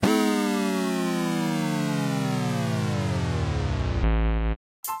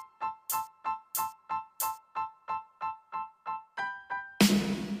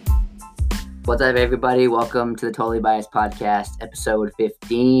What's up, everybody? Welcome to the Totally Biased Podcast, episode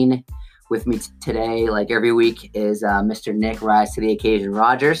 15. With me today, like every week, is Mr. Nick Rise to the Occasion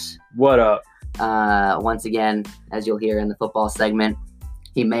Rogers. What up? Once again, as you'll hear in the football segment,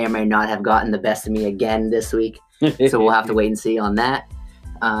 he may or may not have gotten the best of me again this week, so we'll have to wait and see on that.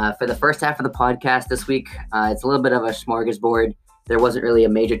 For the first half of the podcast this week, it's a little bit of a smorgasbord. There wasn't really a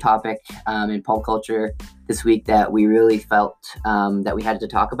major topic in pop culture this week that we really felt that we had to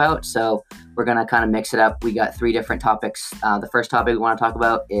talk about. So we're going to kind of mix it up. We got three different topics. The first topic we want to talk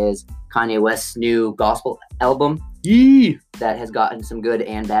about is Kanye West's new gospel album that has gotten some good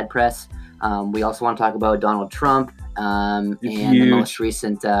and bad press. We also want to talk about Donald Trump and the most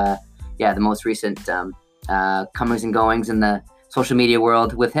recent comings and goings in the social media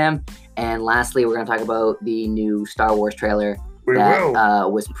world with him. And lastly, we're going to talk about the new Star Wars trailer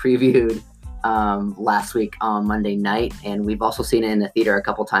that was previewed last week on Monday night, and we've also seen it in the theater a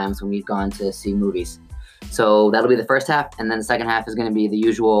couple times when we've gone to see movies. So that'll be the first half, and then the second half is going to be the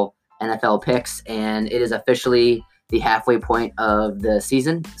usual NFL picks, and it is officially the halfway point of the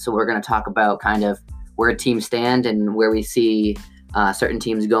season. So we're going to talk about kind of where teams stand and where we see certain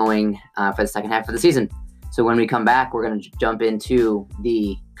teams going for the second half of the season. So when we come back, we're going to jump into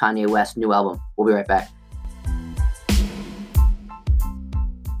the Kanye West new album. We'll be right back.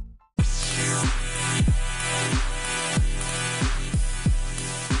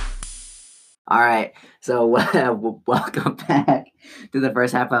 All right, so welcome back to the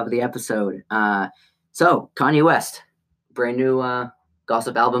first half of the episode. So Kanye West, brand new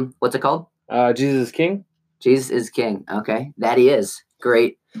gossip album. What's it called? Jesus is King. Jesus is King. Okay, that he is.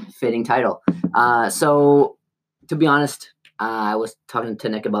 Great, fitting title. So to be honest, I was talking to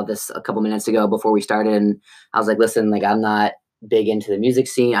Nick about this a couple minutes ago before we started, and I was like, listen, like I'm not big into the music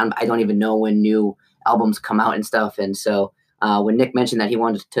scene. I don't even know when new albums come out and stuff, and so. When Nick mentioned that he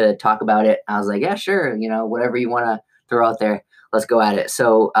wanted to talk about it, I was like, yeah, sure. Whatever you want to throw out there, let's go at it.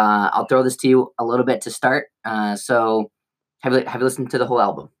 So I'll throw this to you a little bit to start. So have you listened to the whole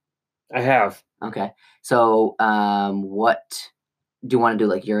album? I have. Okay. So what do you want to do?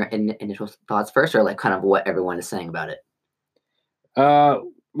 Like your initial thoughts first, or like kind of what everyone is saying about it?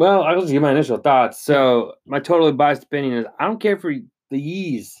 Well, I'll just give my initial thoughts. So my totally biased opinion is I don't care for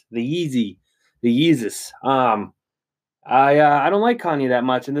the Yeezus. I don't like Kanye that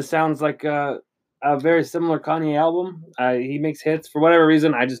much, and this sounds like a very similar Kanye album. He makes hits for whatever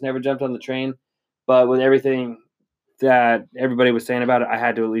reason. I just never jumped on the train, but with everything that everybody was saying about it, I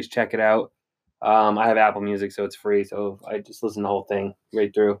had to at least check it out. I have Apple Music, so it's free, so I just listened to the whole thing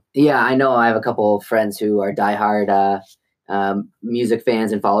right through. Yeah, I know. I have a couple of friends who are diehard music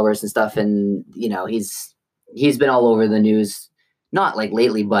fans and followers and stuff, and he's been all over the news, not like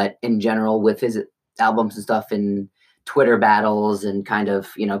lately, but in general with his albums and stuff and Twitter battles and kind of,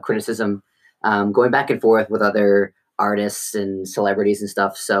 criticism, going back and forth with other artists and celebrities and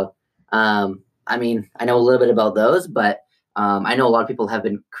stuff. So, I know a little bit about those, but I know a lot of people have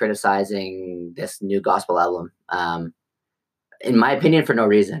been criticizing this new gospel album, in my opinion, for no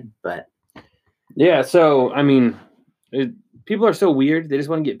reason. But yeah, so, people are so weird. They just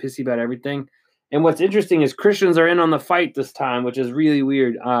want to get pissy about everything. And what's interesting is Christians are in on the fight this time, which is really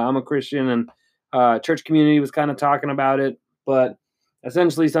weird. I'm a Christian, and church community was kind of talking about it, but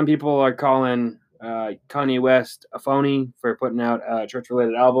essentially some people are calling Kanye West a phony for putting out a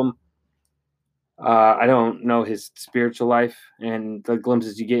church-related album. I don't know his spiritual life and the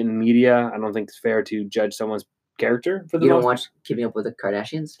glimpses you get in the media. I don't think it's fair to judge someone's character for the You don't watch Keeping Up with the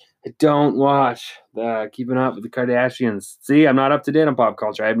Kardashians? I don't watch Keeping Up with the Kardashians. See, I'm not up to date on pop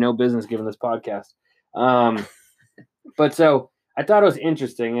culture. I have no business giving this podcast. But so I thought it was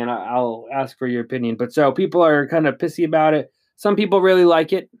interesting, and I'll ask for your opinion. But so people are kind of pissy about it. Some people really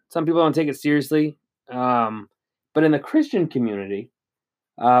like it. Some people don't take it seriously. But in the Christian community,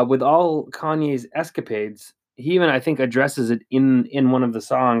 with all Kanye's escapades, he even, I think, addresses it in one of the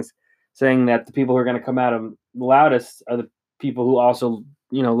songs, saying that the people who are going to come out of loudest are the people who also,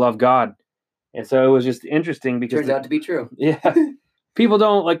 love God. And so it was just interesting because... Turns out to be true. Yeah.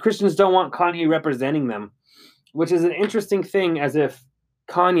 Christians don't want Kanye representing them, which is an interesting thing, as if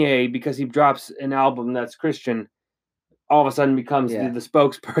Kanye, because he drops an album that's Christian, all of a sudden becomes the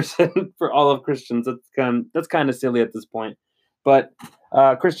spokesperson for all of Christians. That's kind of silly at this point. But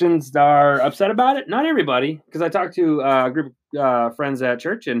Christians are upset about it. Not everybody, because I talked to a group of friends at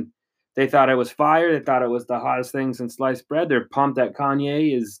church, and they thought it was fire. They thought it was the hottest thing since sliced bread. They're pumped that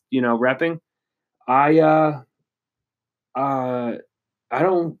Kanye is, repping. I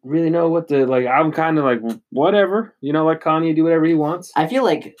don't really know what to, I'm kind of like, whatever, let Kanye do whatever he wants. I feel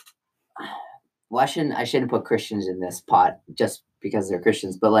like, I shouldn't put Christians in this pot just because they're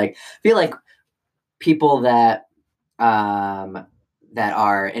Christians, but like I feel like people that that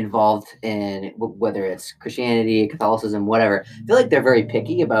are involved in whether it's Christianity, Catholicism, whatever, I feel like they're very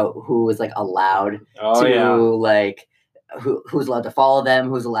picky about who is like allowed like who's allowed to follow them,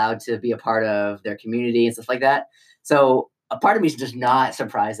 who's allowed to be a part of their community and stuff like that. So a part of me is just not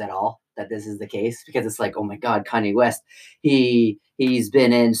surprised at all that this is the case, because it's like, oh my God, Kanye West, he's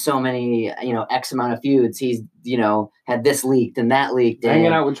been in so many, X amount of feuds. He's, had this leaked and that leaked. Hanging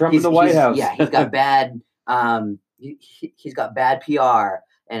out with Trump in the White House. Yeah, he's got bad, he's got bad PR,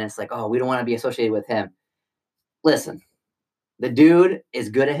 and it's like, oh, we don't want to be associated with him. Listen, the dude is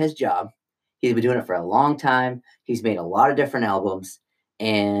good at his job. He's been doing it for a long time. He's made a lot of different albums,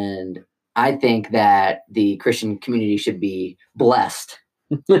 and I think that the Christian community should be blessed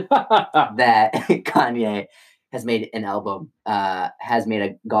that Kanye has made an album, has made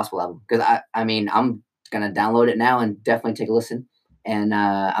a gospel album. Because I mean, I'm gonna download it now and definitely take a listen, and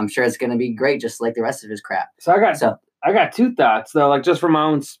I'm sure it's gonna be great, just like the rest of his crap. So I got two thoughts though, like just from my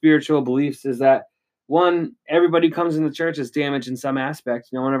own spiritual beliefs, is that one, everybody who comes in the church is damaged in some aspect.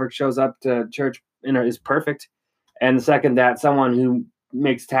 No one ever shows up to church is perfect. And the second, that someone who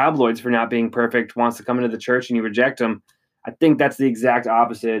makes tabloids for not being perfect wants to come into the church and you reject them. I think that's the exact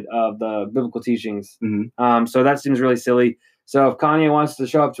opposite of the biblical teachings. Mm-hmm. So that seems really silly. So if Kanye wants to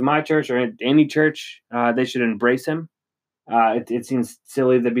show up to my church or any church, they should embrace him. It seems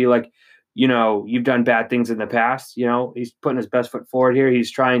silly to be like, you've done bad things in the past. He's putting his best foot forward here.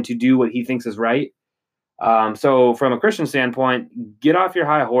 He's trying to do what he thinks is right. So from a Christian standpoint, get off your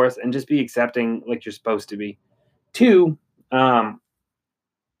high horse and just be accepting like you're supposed to be. Two,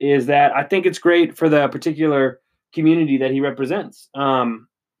 is that I think it's great for the particular community that he represents. In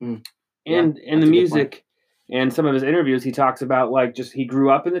the music and some of his interviews, he talks about like just he grew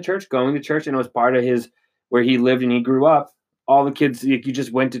up in the church, going to church, and it was part of his where he lived and he grew up. All the kids, you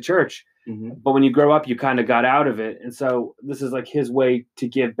just went to church. Mm-hmm. But when you grow up, you kind of got out of it. And so this is like his way to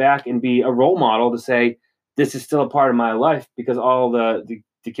give back and be a role model to say, this is still a part of my life, because all the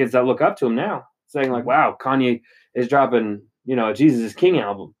kids that look up to him now saying like, wow, Kanye is dropping, a Jesus is King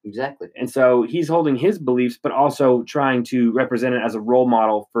album. Exactly. And so he's holding his beliefs, but also trying to represent it as a role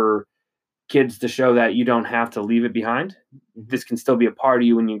model for kids to show that you don't have to leave it behind. Mm-hmm. This can still be a part of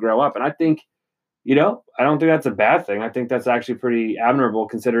you when you grow up. And I think, I don't think that's a bad thing. I think that's actually pretty admirable,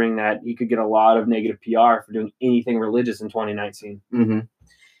 considering that he could get a lot of negative PR for doing anything religious in 2019. Mm-hmm.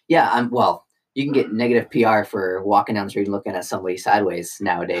 Yeah, well, you can get negative PR for walking down the street and looking at somebody sideways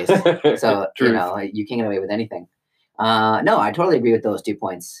nowadays. So, you can't get away with anything. No, I totally agree with those 2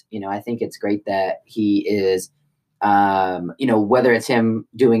 points. I think it's great that he is, whether it's him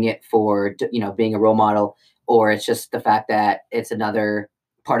doing it for, being a role model, or it's just the fact that it's another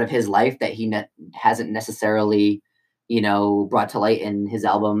part of his life that he hasn't necessarily, brought to light in his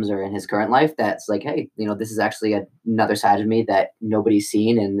albums or in his current life. That's like, hey, this is actually another side of me that nobody's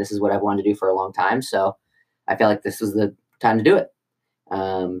seen, and this is what I've wanted to do for a long time. So I feel like this was the time to do it.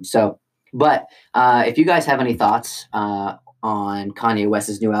 But if you guys have any thoughts on Kanye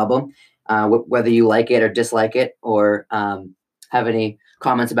West's new album, whether you like it or dislike it, or have any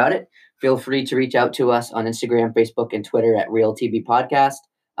comments about it, feel free to reach out to us on Instagram, Facebook, and Twitter at Real TV Podcast,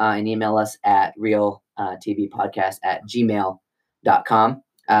 and email us at realtvpodcast@gmail.com.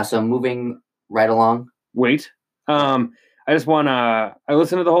 So moving right along. Wait. I just want to, I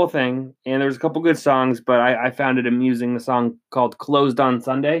listened to the whole thing, and there's a couple good songs, but I found it amusing, the song called Closed on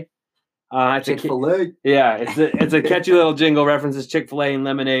Sunday. It's Chick-fil-A. It's a catchy little jingle, references Chick-fil-A and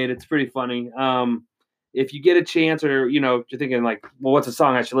lemonade. It's pretty funny. If you get a chance, or you're thinking like, well, what's a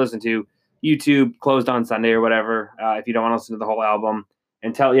song I should listen to? YouTube Closed on Sunday or whatever. If you don't want to listen to the whole album,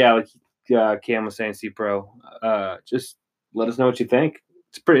 and like Cam was saying, C-Pro, just let us know what you think.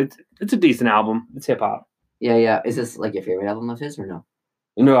 It's a decent album. It's hip hop. Yeah. Is this like your favorite album of his or no?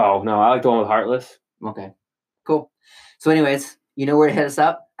 No. I like the one with Heartless. Okay, cool. So anyways, you know where to hit us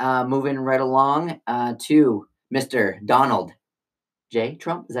up. Moving right along to Mr. Donald J.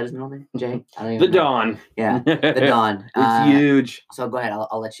 Trump. Is that his middle name? J? I don't even know. Don. Yeah, the Don. It's huge. So go ahead.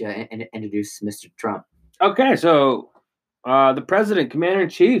 I'll let you introduce Mr. Trump. Okay, so the president,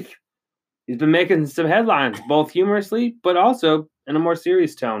 commander-in-chief, he's been making some headlines, both humorously, but also in a more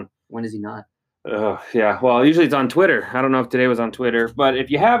serious tone. When is he not? Yeah. Well, usually it's on Twitter. I don't know if today was on Twitter, but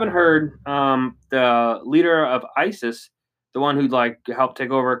if you haven't heard, the leader of ISIS, the one who helped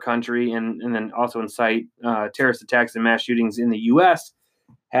take over a country and then also incite terrorist attacks and mass shootings in the U.S.,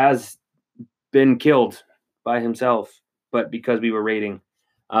 has been killed by himself, but because we were raiding.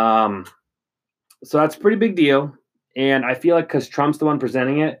 So that's a pretty big deal. And I feel like because Trump's the one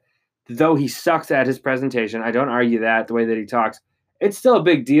presenting it, though he sucks at his presentation, I don't argue that the way that he talks, it's still a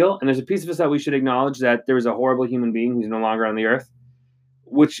big deal. And there's a piece of us that we should acknowledge that there was a horrible human being who's no longer on the earth,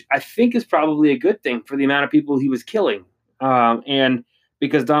 which I think is probably a good thing for the amount of people he was killing. And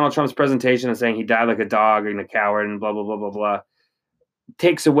because Donald Trump's presentation of saying he died like a dog and a coward and blah, blah, blah, blah, blah,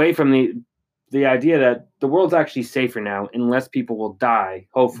 takes away from the idea that the world's actually safer now unless people will die,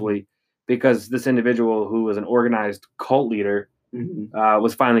 hopefully, because this individual who was an organized cult leader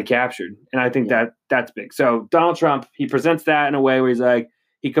was finally captured. And I think that's big. So Donald Trump, he presents that in a way where he's like,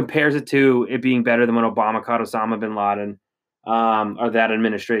 he compares it to it being better than when Obama caught Osama bin Laden, or that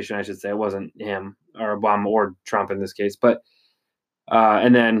administration, I should say. It wasn't him or Obama or Trump in this case. But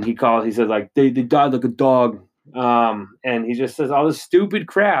and then he said, like, they died like a dog. And he just says all this stupid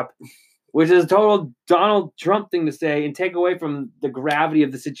crap, which is a total Donald Trump thing to say and take away from the gravity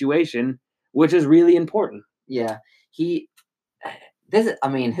of the situation, which is really important. Yeah.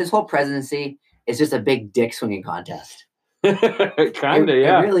 His whole presidency is just a big dick swinging contest. Kinda,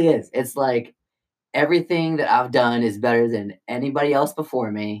 yeah. It really is. It's like everything that I've done is better than anybody else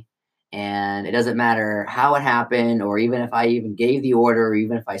before me. And it doesn't matter how it happened, or even if I even gave the order, or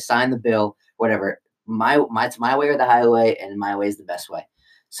even if I signed the bill, whatever. It's my way or the highway, and my way is the best way.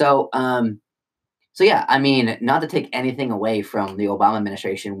 So yeah, I mean, not to take anything away from the Obama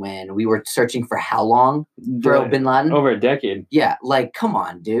administration when we were searching for how long for bin Laden? Over a decade. Yeah, like, come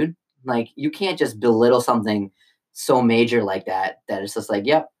on, dude. Like, you can't just belittle something so major like that it's just like,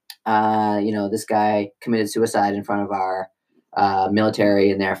 yep, this guy committed suicide in front of our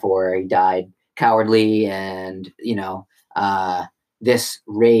military, and therefore he died cowardly, and this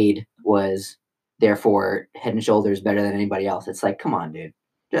raid was therefore head and shoulders better than anybody else. It's like, come on, dude.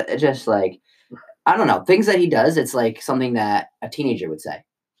 Just like, I don't know, things that he does, it's like something that a teenager would say.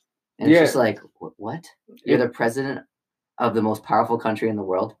 And it's just like, what? You're the president of the most powerful country in the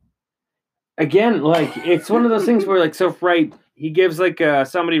world? Again, like, it's one of those things where, like, so right, he gives, like,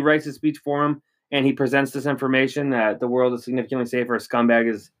 somebody writes a speech for him, and he presents this information that the world is significantly safer, a scumbag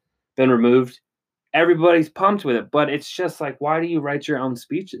has been removed. Everybody's pumped with it, but it's just like, why do you write your own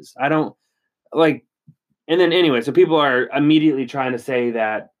speeches? I don't, like, and then anyway, so people are immediately trying to say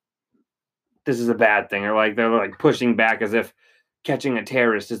that this is a bad thing, or like they're like pushing back as if catching a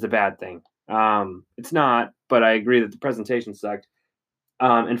terrorist is the bad thing. It's not, but I agree that the presentation sucked.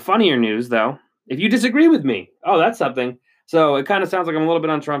 And funnier news, though, if you disagree with me, that's something. So it kind of sounds like I'm a little bit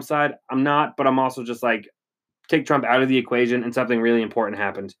on Trump's side. I'm not, but I'm also just like, take Trump out of the equation, and something really important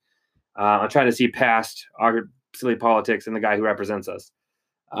happened. I'm trying to see past our silly politics and the guy who represents us.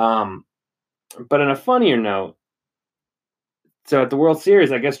 But on a funnier note, so at the World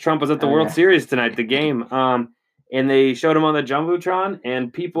Series, I guess Trump was at the World Series tonight, the game. And they showed him on the Jumbotron,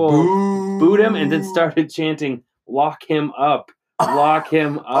 and people booed him and then started chanting, "Lock him up. Lock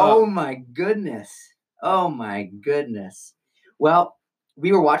him up." Oh my goodness. Well,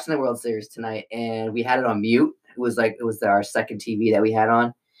 we were watching the World Series tonight, and we had it on mute. It was our second TV that we had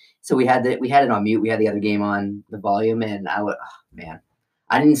on. So we had it on mute. We had the other game on the volume, and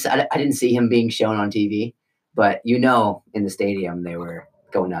I didn't see him being shown on TV, but in the stadium they were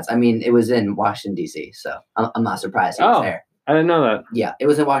going nuts. I mean, it was in Washington D.C., so I'm not surprised he was there. I didn't know that. Yeah, it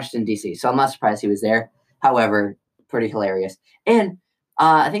was in Washington D.C., so I'm not surprised he was there. However, pretty hilarious. And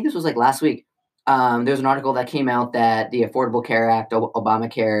I think this was like last week. There was an article that came out that the Affordable Care Act,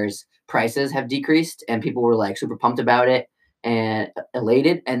 Obamacare's prices have decreased, and people were like super pumped about it and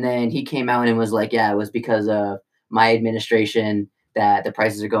elated. And then he came out and was like, yeah, it was because of my administration that the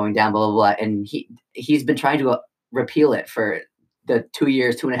prices are going down, blah, blah, blah. And he's been trying to repeal it for the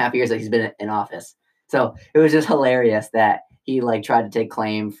 2.5 years that he's been in office. So it was just hilarious that he like tried to take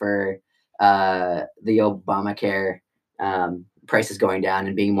claim for the Obamacare prices going down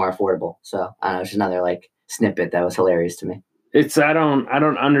and being more affordable. So I don't know, it's just another like snippet that was hilarious to me. I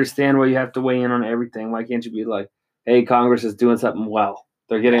don't understand why you have to weigh in on everything. Why can't you be like, hey, Congress is doing something well.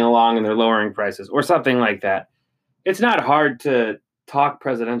 They're getting along and they're lowering prices or something like that. It's not hard to talk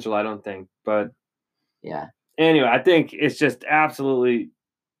presidential, I don't think. But yeah. Anyway, I think it's just absolutely,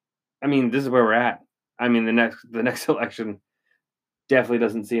 I mean, this is where we're at. I mean, the next election definitely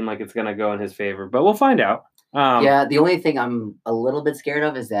doesn't seem like it's going to go in his favor, but we'll find out. The only thing I'm a little bit scared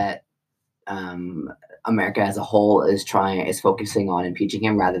of is that America as a whole is focusing on impeaching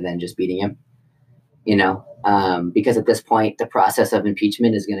him rather than just beating him. Because at this point, the process of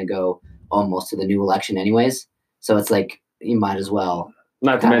impeachment is going to go almost to the new election anyways. So it's like, you might as well.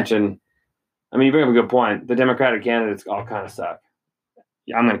 Not to mention, I mean, you bring up a good point. The Democratic candidates all kind of suck.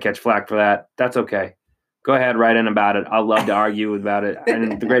 Yeah, I'm going to catch flack for that. That's okay. Go ahead, write in about it. I'll love to argue about it.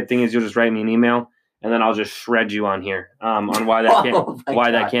 And the great thing is you'll just write me an email, and then I'll just shred you on here on why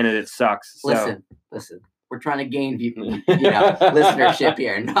that candidate sucks. Listen. We're trying to gain listenership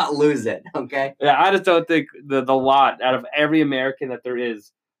here, not lose it. Okay. Yeah, I just don't think the lot out of every American that there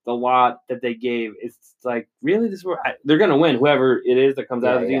is, the lot that they gave, it's like, really, they're gonna win whoever it is that comes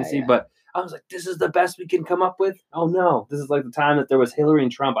out of the DNC. Yeah. But I was like, this is the best we can come up with. Oh no, this is like the time that there was Hillary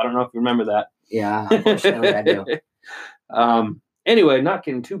and Trump. I don't know if you remember that. Yeah, unfortunately, I do. Anyway, not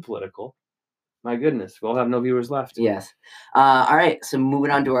getting too political. My goodness, we'll have no viewers left. Yes. All right. So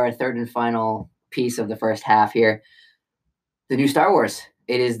moving on to our third and final piece of the first half here, the new Star Wars.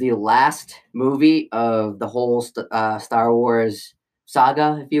 It is the last movie of the whole Star Wars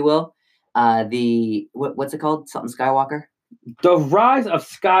saga, if you will. What's it called? Something Skywalker? The Rise of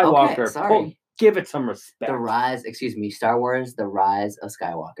Skywalker. Okay, sorry. Give it some respect. Star Wars, The Rise of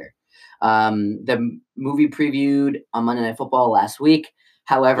Skywalker. The movie previewed on Monday Night Football last week.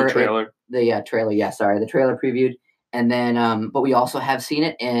 However, the trailer. The trailer previewed. And then, but we also have seen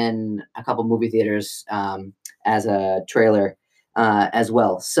it in a couple movie theaters as a trailer as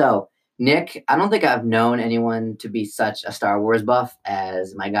well. So, Nick, I don't think I've known anyone to be such a Star Wars buff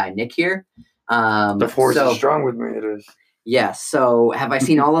as my guy Nick here. The Force is strong with me, it is. Yes. So, have I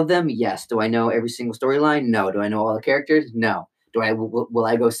seen all of them? Yes. Do I know every single storyline? No. Do I know all the characters? No. Will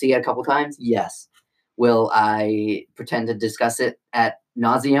I go see it a couple times? Yes. Will I pretend to discuss it at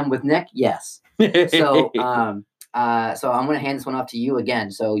nauseum with Nick? Yes. So I'm going to hand this one off to you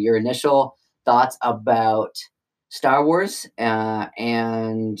again. So your initial thoughts about Star Wars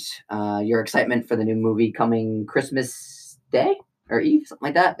and your excitement for the new movie coming Christmas Day or Eve, something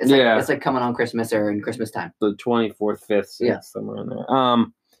like that. It's like coming on Christmas or in Christmas time. The 24th, 5th, somewhere in there.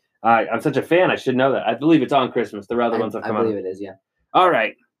 I'm such a fan. I should know that. I believe it's on Christmas. The other ones have come out. I believe it is, yeah. All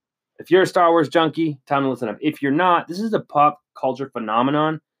right. If you're a Star Wars junkie, time to listen up. If you're not, this is a pop culture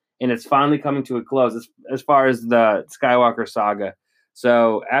phenomenon, and it's finally coming to a close as far as the Skywalker saga.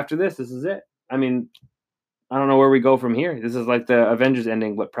 So after this is it. I mean, I don't know where we go from here. This is like the Avengers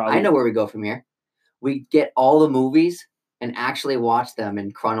ending, but probably... I know where we go from here. We get all the movies and actually watch them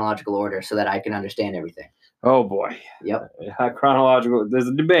in chronological order so that I can understand everything. Oh, boy. Yep. Chronological. There's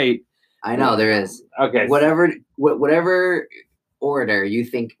a debate. I know there is. Okay. Whatever order you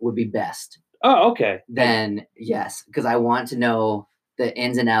think would be best. Oh, okay. Then yes, because I want to know the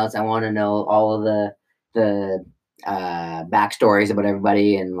ins and outs. I want to know all of the backstories about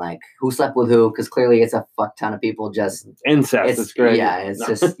everybody and like who slept with who. Because clearly it's a fuck ton of people. Just incest. It's great. Yeah, it's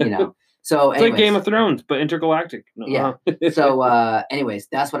just So it's like Game of Thrones, but intergalactic. Yeah. So anyways,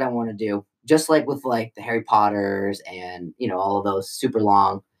 that's what I want to do. Just like with like the Harry Potters and all of those super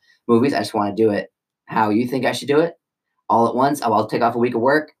long movies, I just want to do it how you think I should do it, all at once. I'll take off a week of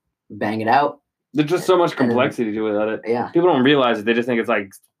work, bang it out. There's just so much complexity to it. Yeah. People don't realize it. They just think it's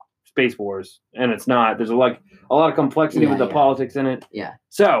like Space Wars, and it's not. There's a lot of complexity with the politics in it. Yeah.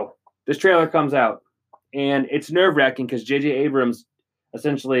 So this trailer comes out, and it's nerve-wracking because J.J. Abrams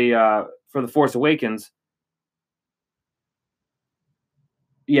essentially for The Force Awakens.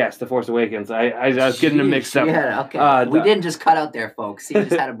 Yes, The Force Awakens. I was getting them mixed up. Yeah, okay. We didn't just cut out there, folks. He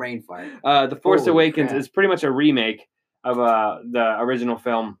just had a brain fart. The Force Awakens is pretty much a remake of the original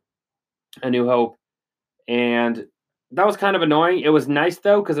film, A New Hope. And that was kind of annoying. It was nice,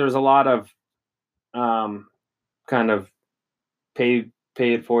 though, because there was a lot of kind of pay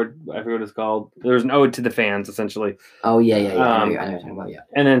it forward. I forget what it's called. There was an ode to the fans, essentially. Oh, yeah. I know what you're talking about, yeah.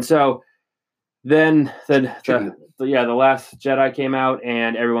 And then the Last Jedi came out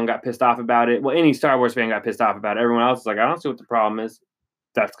and everyone got pissed off about it. Well, any Star Wars fan got pissed off about it. Everyone else is like, I don't see what the problem is.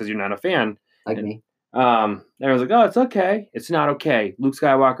 That's because you're not a fan. Like me. Everyone's like, oh, it's okay. It's not okay. Luke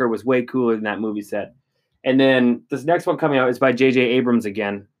Skywalker was way cooler than that movie set. And then this next one coming out is by J.J. Abrams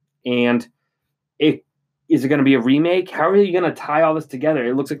again. And is it going to be a remake? How are you going to tie all this together?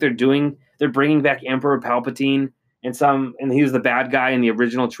 It looks like they're bringing back Emperor Palpatine and he was the bad guy in the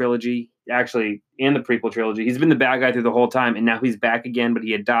original trilogy, actually, in the prequel trilogy. He's been the bad guy through the whole time, and now he's back again, but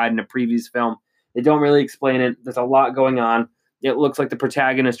he had died in a previous film. They don't really explain it. There's a lot going on. It looks like the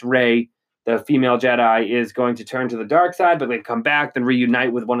protagonist, Rey, the female Jedi, is going to turn to the dark side, but they come back, then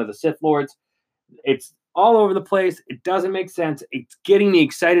reunite with one of the Sith Lords. It's all over the place. It doesn't make sense. It's getting me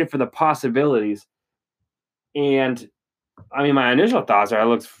excited for the possibilities. And, I mean, my initial thoughts are it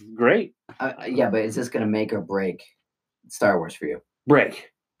looks great. Yeah, but is this going to make or break Star Wars for you?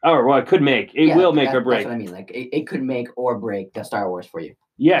 Break. Oh, well, it could make. It will make or break. That's what I mean. Like, it could make or break the Star Wars for you.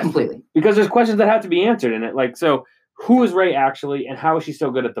 Yes. Completely. Because there's questions that have to be answered in it. Like, so, who is Rey actually, and how is she so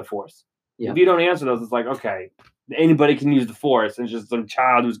good at the Force? Yeah. If you don't answer those, it's like, okay, anybody can use the Force, and it's just some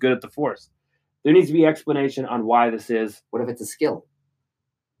child who's good at the Force. There needs to be explanation on why this is. What if it's a skill?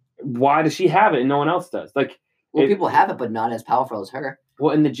 Why does she have it and no one else does? Like, Well, people have it, but not as powerful as her.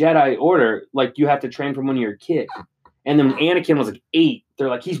 Well, in the Jedi Order, like, you have to train from when you're a kid. And then when Anakin was like 8, they're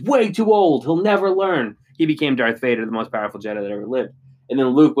like, he's way too old. He'll never learn. He became Darth Vader, the most powerful Jedi that ever lived. And then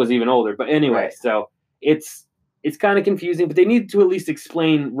Luke was even older. But anyway, Right. So it's kind of confusing. But they need to at least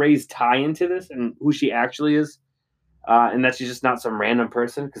explain Rey's tie into this and who she actually is. And that she's just not some random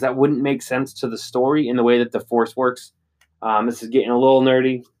person. Because that wouldn't make sense to the story in the way that the Force works. This is getting a little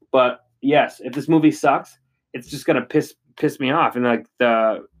nerdy. But yes, if this movie sucks, it's just going to piss me off. And like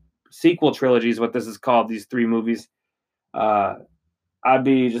the sequel trilogy is what this is called, these 3 movies. I'd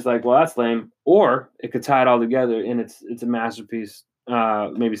be just like, well, that's lame. Or it could tie it all together, and it's a masterpiece.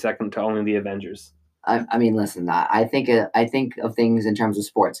 Maybe second to only the Avengers. I mean, listen. I think of things in terms of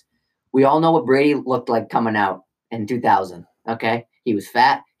sports. We all know what Brady looked like coming out in 2000. Okay, he was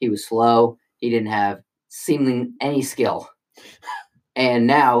fat. He was slow. He didn't have seemingly any skill, and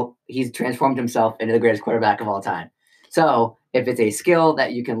now he's transformed himself into the greatest quarterback of all time. So if it's a skill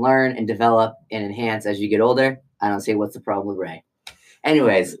that you can learn and develop and enhance as you get older, I don't see what's the problem with Rey.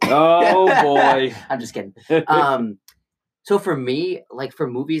 Anyways. Oh boy. I'm just kidding. So for me, like for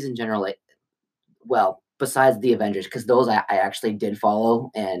movies in general, like, well, besides the Avengers, because those I actually did follow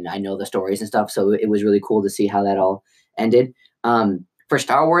and I know the stories and stuff. So it was really cool to see how that all ended. For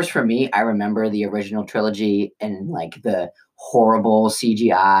Star Wars, for me, I remember the original trilogy and like the horrible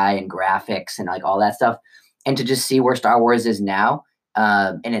CGI and graphics and like all that stuff. And to just see where Star Wars is now,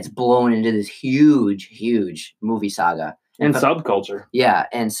 and it's blown into this huge movie saga. And subculture. Yeah.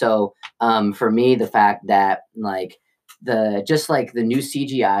 And so for me, the fact that like the new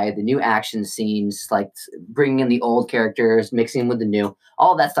CGI, the new action scenes, like bringing in the old characters, mixing with the new,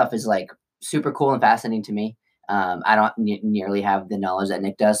 all that stuff is like super cool and fascinating to me. I don't nearly have the knowledge that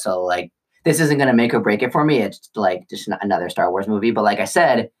Nick does. So like, this isn't going to make or break it for me. It's like just another Star Wars movie. But like I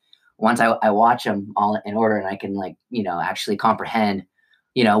said, once I watch them all in order and I can like, actually comprehend,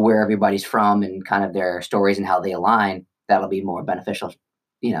 where everybody's from and kind of their stories and how they align, that'll be more beneficial,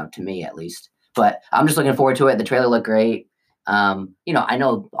 to me at least. But I'm just looking forward to it. The trailer looked great. I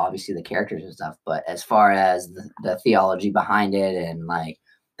know obviously the characters and stuff, but as far as the theology behind it and like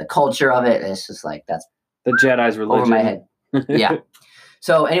the culture of it, it's just like that's the Jedi's religion over my head. Yeah.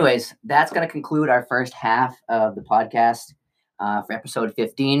 So anyways, that's going to conclude our first half of the podcast for episode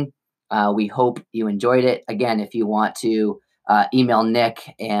 15. We hope you enjoyed it. Again, if you want to email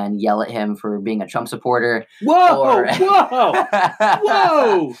Nick and yell at him for being a Trump supporter. Whoa!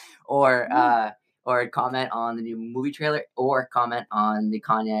 Or comment on the new movie trailer, or comment on the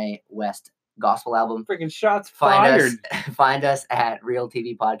Kanye West gospel album. Freaking shots fired. Find us at Real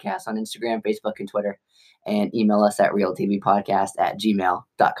TV Podcast on Instagram, Facebook, and Twitter, and email us at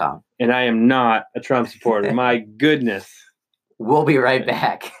realtvpodcast@gmail.com. And I am not a Trump supporter. My goodness. We'll be right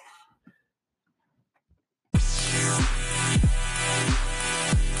back.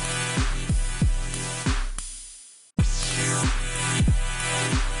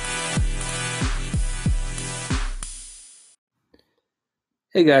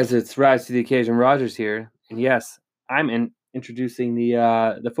 Hey guys, it's Rise to the Occasion Rogers here, and yes, I'm introducing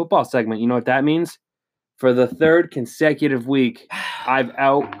the football segment. You know what that means? For the 3rd consecutive week, I've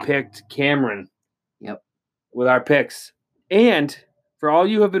outpicked Cameron. Yep. With our picks, and for all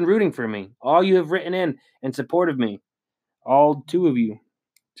you have been rooting for me, all you have written in in support of me, all 2 of you.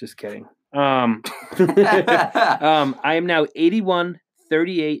 Just kidding. I am now 81,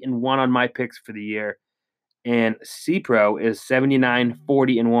 38, and 1 on my picks for the year. And C-Pro is 79,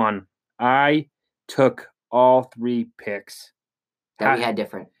 40, and 1. I took all 3 picks. That we had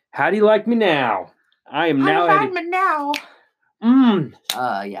different. How do you like me now? I am now. How do you like me now?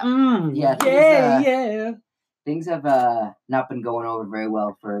 Yeah. Yeah. Things have not been going over very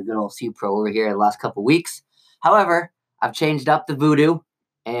well for good old C-Pro over here the last couple weeks. However, I've changed up the voodoo,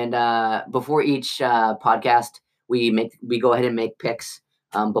 and before each podcast, we go ahead and make picks.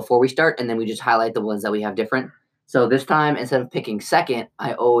 Before we start, and then we just highlight the ones that we have different. So this time, instead of picking second,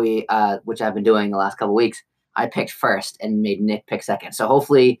 I always, which I've been doing the last couple of weeks, I picked first and made Nick pick second. So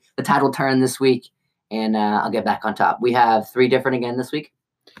hopefully the tide will turn this week, and I'll get back on top. We have 3 different again this week.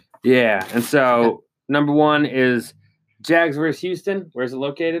 Yeah, and so number 1 is Jags versus Houston. Where's it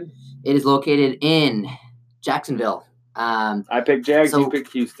located? It is located in Jacksonville. I picked Jags, you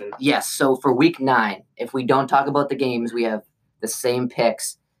picked Houston. Yes, so for week 9, if we don't talk about the games, we have the same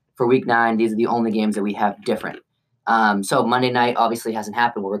picks for week 9. These are the only games that we have different. So Monday night obviously hasn't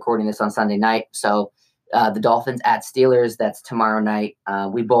happened. We're recording this on Sunday night. So the Dolphins at Steelers, that's tomorrow night.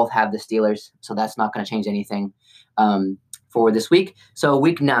 We both have the Steelers, so that's not going to change anything for this week. So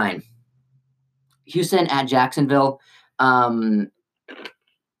week 9, Houston at Jacksonville. I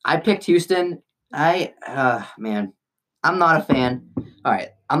picked Houston Man, I'm not a fan. All right,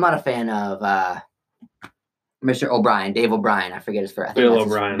 I'm not a fan of Mr. O'Brien, Dave O'Brien. I forget his first. I think Bill that's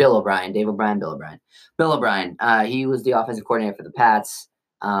O'Brien. Bill O'Brien, Dave O'Brien, Bill O'Brien. Bill O'Brien. He was the offensive coordinator for the Pats.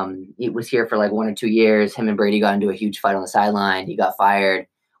 He was here for like 1 or 2 years. Him and Brady got into a huge fight on the sideline. He got fired,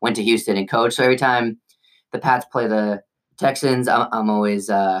 went to Houston and coached. So every time the Pats play the Texans, I'm always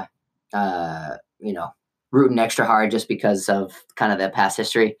rooting extra hard just because of kind of the past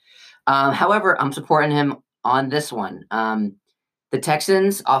history. However, I'm supporting him on this one. The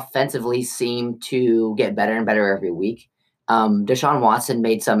Texans offensively seem to get better and better every week. Deshaun Watson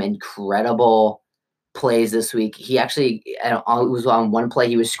made some incredible plays this week. He actually it was on one play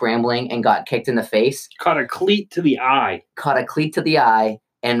he was scrambling and got kicked in the face. Caught a cleat to the eye.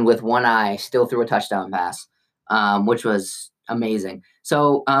 And with one eye still threw a touchdown pass, which was amazing.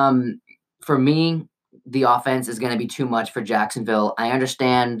 So for me, the offense is going to be too much for Jacksonville. I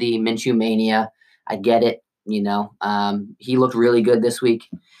understand the Minshew mania. I get it. He looked really good this week,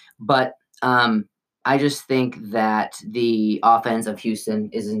 but I just think that the offense of Houston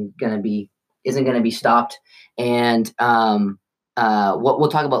isn't going to be stopped. And what we'll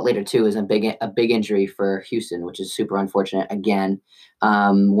talk about later too is a big injury for Houston, which is super unfortunate. Again,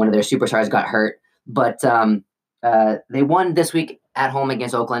 one of their superstars got hurt, but they won this week at home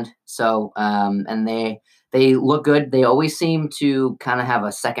against Oakland. So and they look good. They always seem to kind of have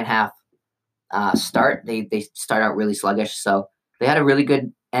a second half start. They start out really sluggish. So they had a really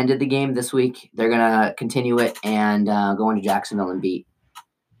good end of the game this week. They're gonna continue it and go into Jacksonville and beat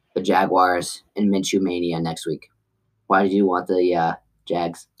the Jaguars in Minshew Mania next week. Why did you want the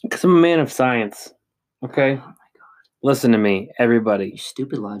Jags? Because I'm a man of science. Okay. Oh my God. Listen to me, everybody. Your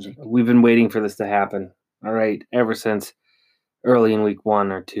stupid logic. We've been waiting for this to happen. All right. Ever since early in week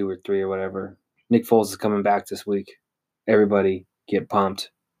 1 or 2 or 3 or whatever. Nick Foles is coming back this week. Everybody get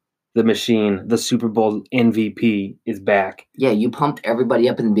pumped. The machine, the Super Bowl MVP is back. Yeah, you pumped everybody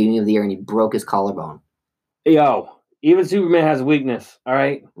up in the beginning of the year and he broke his collarbone. Yo, even Superman has a weakness, all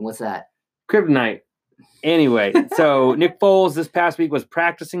right? What's that? Kryptonite. Anyway, so Nick Foles this past week was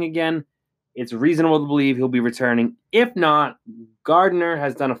practicing again. It's reasonable to believe he'll be returning. If not, Gardner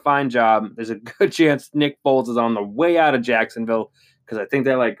has done a fine job. There's a good chance Nick Foles is on the way out of Jacksonville because I think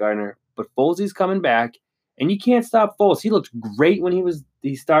they like Gardner. But Foles coming back, and you can't stop Foles. He looked great when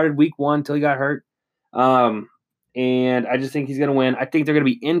he started week 1 until he got hurt. And I just think he's going to win. I think they're going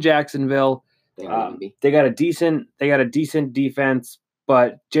to be in Jacksonville. They got a decent defense,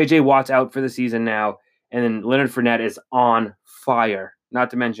 but J.J. Watt's out for the season now, and then Leonard Fournette is on fire. Not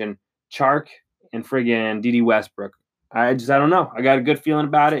to mention Chark and friggin' D.D. Westbrook. I don't know. I got a good feeling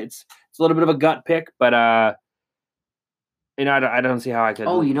about it. It's a little bit of a gut pick, but I don't see how I could.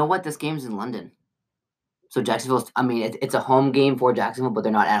 Oh, you know what? This game's in London. So Jacksonville's. I mean, it's a home game for Jacksonville, but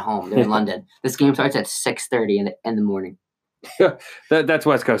they're not at home. They're in London. This game starts at 6:30 in the morning. That's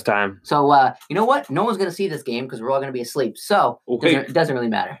West Coast time. So you know what? No one's gonna see this game because we're all gonna be asleep. So it doesn't really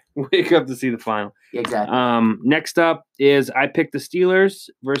matter. Wake up to see the final. Exactly. Next up is I picked the Steelers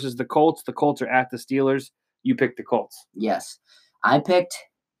versus the Colts. The Colts are at the Steelers. You picked the Colts. Yes, I picked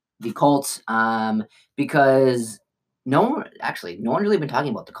the Colts because no one really been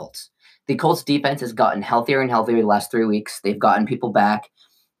talking about the Colts. The Colts defense has gotten healthier and healthier the last 3 weeks. They've gotten people back.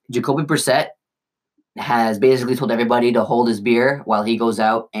 Jacoby Brissett has basically told everybody to hold his beer while he goes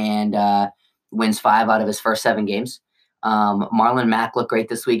out and wins 5 out of his first 7 games. Marlon Mack looked great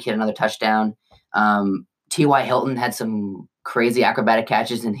this week, hit another touchdown. T.Y. Hilton had some crazy acrobatic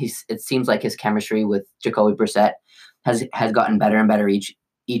catches, and it seems like his chemistry with Jacoby Brissett has gotten better and better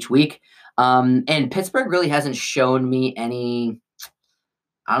each week. And Pittsburgh really hasn't shown me any.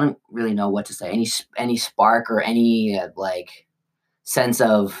 I don't really know what to say. Any spark or any sense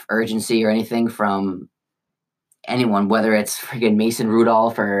of urgency or anything from anyone, whether it's freaking Mason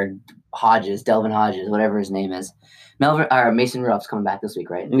Rudolph or Delvin Hodges, whatever his name is. Mason Rudolph's coming back this week,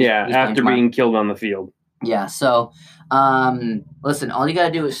 right? Yeah, after being killed on the field. Yeah. So, listen, all you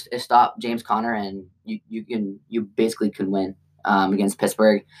gotta do is stop James Conner, and you basically can win against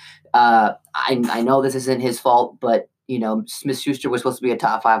Pittsburgh. I know this isn't his fault, but Smith-Schuster was supposed to be a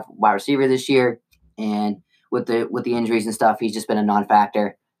top 5 wide receiver this year, and with the injuries and stuff, he's just been a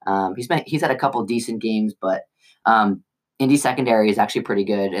non-factor. He's had a couple decent games, but Indy secondary is actually pretty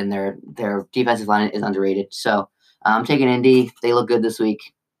good, and their defensive line is underrated. So I'm taking Indy. They look good this week,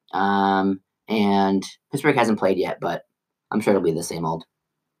 and Pittsburgh hasn't played yet, but I'm sure it'll be the same old.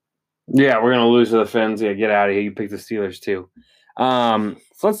 Yeah, we're gonna lose to the Fins. Yeah, get out of here. You picked the Steelers too. So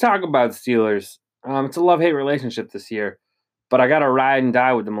let's talk about the Steelers. It's a love-hate relationship this year, but I got to ride and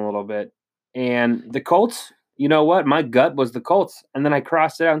die with them a little bit. And the Colts, you know what? My gut was the Colts, and then I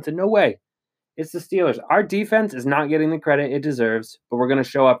crossed it out and said, no way. It's the Steelers. Our defense is not getting the credit it deserves, but we're going to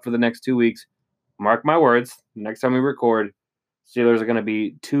show up for the next 2 weeks. Mark my words. Next time we record, Steelers are going to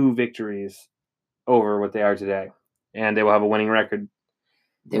be 2 victories over what they are today, and they will have a winning record.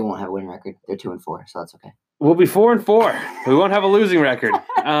 They won't have a winning record. They're 2-4, so that's okay. We'll be 4-4. We won't have a losing record.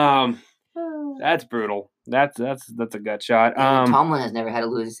 That's brutal. That's a gut shot. Tomlin has never had a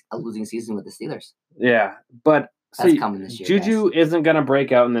losing season with the Steelers. Yeah, but that's coming this year. Juju isn't going to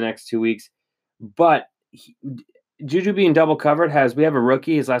break out in the next 2 weeks, but Juju being double covered we have a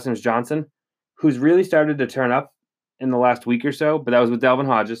rookie. His last name is Johnson, who's really started to turn up in the last week or so. But that was with Delvin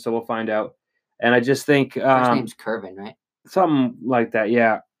Hodges, so we'll find out. And I just think first name's Curvin, right? Something like that,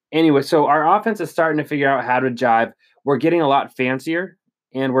 yeah. Anyway, so our offense is starting to figure out how to jive. We're getting a lot fancier,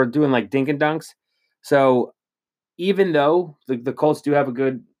 and we're doing like dink and dunks. So even though the Colts do have a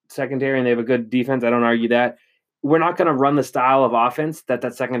good secondary and they have a good defense, I don't argue that, we're not going to run the style of offense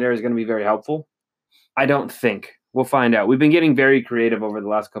that secondary is going to be very helpful. I don't think. We'll find out. We've been getting very creative over the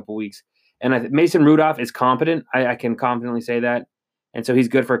last couple of weeks. And Mason Rudolph is competent. I can confidently say that. And so he's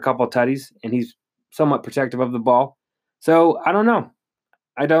good for a couple of tutties, and he's somewhat protective of the ball. So I don't know.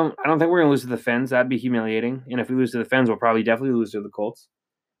 I don't think we're going to lose to the Fins. That'd be humiliating. And if we lose to the Fins, we'll probably definitely lose to the Colts.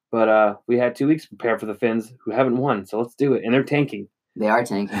 But we had 2 weeks to prepare for the Fins, who haven't won. So let's do it. And they're tanking. They are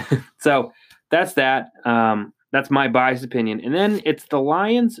tanking. So that's that. That's my biased opinion. And then it's the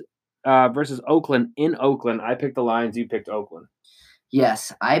Lions versus Oakland in Oakland. I picked the Lions. You picked Oakland.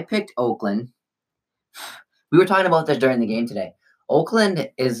 Yes, I picked Oakland. We were talking about this during the game today. Oakland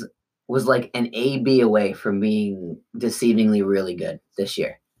was like an A-B away from being deceivingly really good this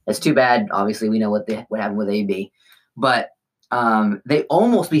year. It's too bad. Obviously, we know what happened with A-B. But they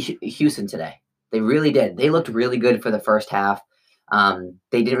almost beat Houston today. They really did. They looked really good for the first half.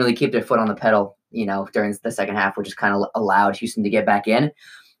 They didn't really keep their foot on the pedal, during the second half, which just kind of allowed Houston to get back in.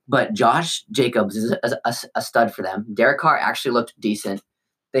 But Josh Jacobs is a stud for them. Derek Carr actually looked decent.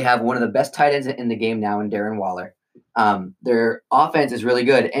 They have one of the best tight ends in the game now in Darren Waller. Their offense is really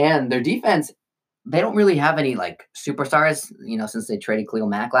good. And their defense, they don't really have any, superstars, since they traded Khalil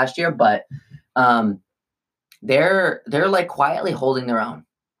Mack last year. But they're like quietly holding their own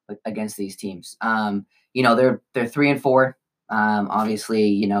against these teams. They're 3-4.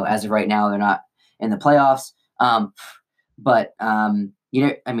 Obviously, as of right now, they're not in the playoffs. But you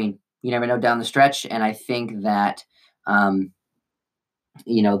never know down the stretch, and I think that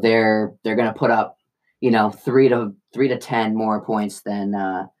they're going to put up 3 to 10 more points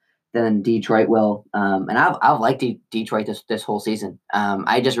than Detroit will. And I've liked Detroit this whole season.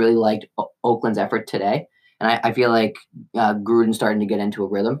 I just really liked Oakland's effort today, and I feel like Gruden's starting to get into a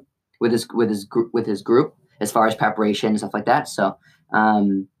rhythm with his group as far as preparation and stuff like that. So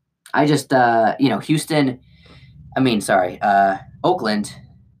I just Houston. Oakland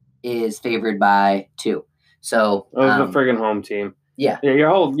is favored by 2. So it was the friggin' home team. Yeah. Your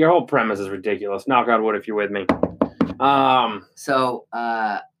whole premise is ridiculous. Knock on wood if you're with me. So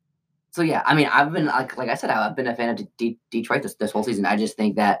yeah, I've been like I said, I've been a fan of Detroit this whole season. I just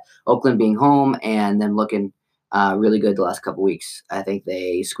think that Oakland being home and them looking really good the last couple weeks, I think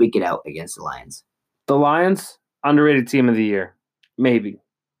they squeak it out against the Lions. The Lions, underrated team of the year, maybe.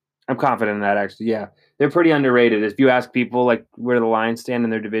 I'm confident in that, actually. Yeah, they're pretty underrated. If you ask people where the Lions stand in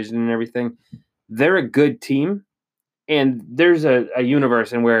their division and everything, they're a good team, and there's a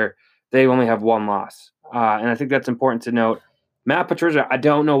universe in where they only have 1 loss, and I think that's important to note. Matt Patricia, I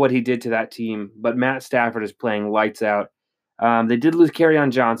don't know what he did to that team, but Matt Stafford is playing lights out. They did lose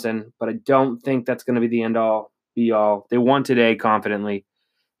Kerryon Johnson, but I don't think that's going to be the end-all, be-all. They won today confidently,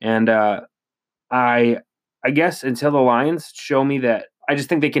 and I guess until the Lions show me that, I just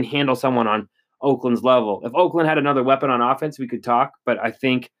think they can handle someone on Oakland's level. If Oakland had another weapon on offense, we could talk, but I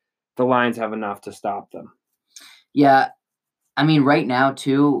think the Lions have enough to stop them. Yeah, right now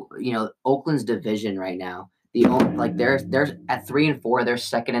too, Oakland's division right now, they're at 3-4. They're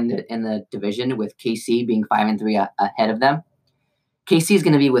second in the division, with KC being 5-3 ahead of them. KC is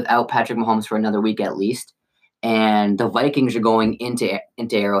going to be without Patrick Mahomes for another week at least, and the Vikings are going into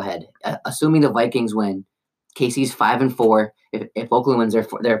Arrowhead. Assuming the Vikings win, KC's 5-4. If Oakland wins,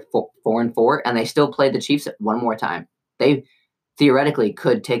 they're 4-4, and they still play the Chiefs one more time. They theoretically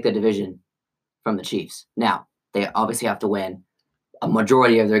could take the division from the Chiefs. Now, they obviously have to win a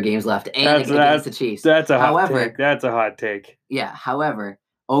majority of their games left against the Chiefs. That's a hot take. That's a hot take. Yeah. However,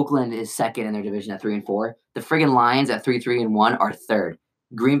 Oakland is second in their division at 3-4. The friggin' Lions at 3-1 are third.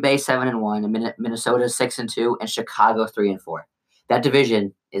 Green Bay 7-1, and Minnesota 6-2, and Chicago 3-4. That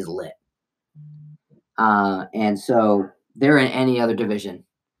division is lit. And so they're in any other division,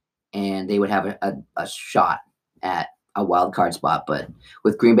 and they would have a shot at a wild card spot. But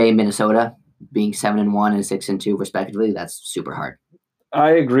with Green Bay and Minnesota, being 7-1 and 6-2 respectively, that's super hard.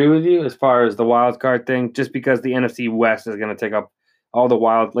 I agree with you as far as the wild card thing, just because the NFC West is going to take up all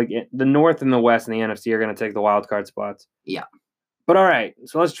the the North and the West and the NFC are going to take the wild card spots. Yeah. But all right,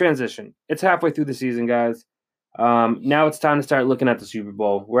 so let's transition. It's halfway through the season, guys. Now it's time to start looking at the Super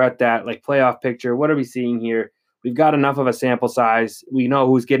Bowl. We're at that playoff picture. What are we seeing here? We've got enough of a sample size. We know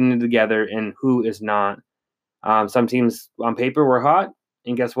who's getting it together and who is not. Some teams on paper were hot,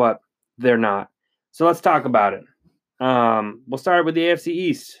 and guess what? They're not. So let's talk about it. We'll start with the AFC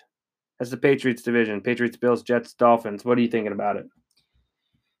East. That's the Patriots division. Patriots, Bills, Jets, Dolphins. What are you thinking about it?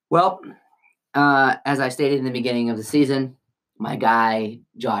 Well, as I stated in the beginning of the season, my guy,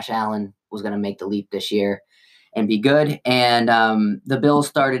 Josh Allen, was going to make the leap this year and be good. And the Bills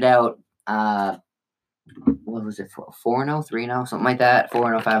started out, what was it, 4-0, 3-0, something like that?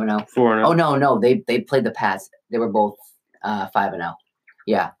 4-0, 5-0. 4-0. Oh, no. They played the Pats. They were both 5-0.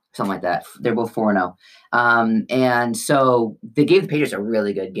 Yeah, something like that. They're both 4-0. And so they gave the Patriots a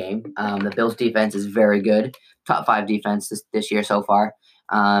really good game. The Bills defense is very good. Top 5 defense this year so far.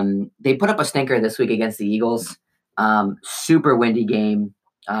 They put up a stinker this week against the Eagles. Super windy game,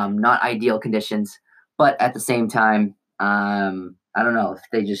 not ideal conditions, but at the same time, I don't know if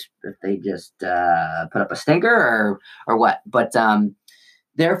they just put up a stinker or what. But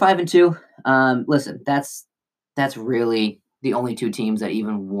they're 5-2. Listen, that's really the only 2 teams that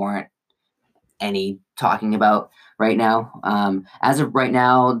even warrant any talking about right now. As of right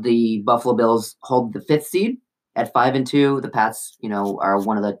now, the Buffalo Bills hold the 5th seed at 5-2. The Pats, are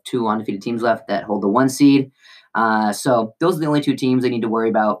one of the 2 undefeated teams left that hold the 1 seed. So those are the only 2 teams they need to worry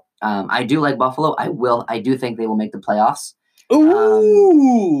about. I do like Buffalo. I do think they will make the playoffs.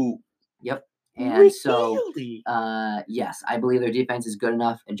 Ooh. Yep. And so, yes, I believe their defense is good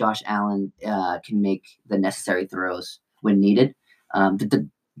enough, and Josh Allen can make the necessary throws when needed.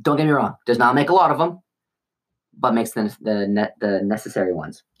 Don't get me wrong; does not make a lot of them, but makes the necessary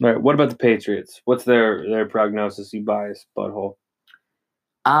ones. All right. What about the Patriots? What's their prognosis? You bias butthole.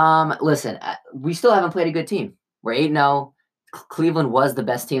 Listen, we still haven't played a good team. We're 8-0. Cleveland was the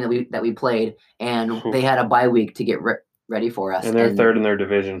best team that we played, and they had a bye week to get ready for us. And they're 3rd in their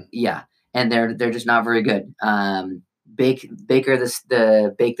division. Yeah, and they're just not very good. Baker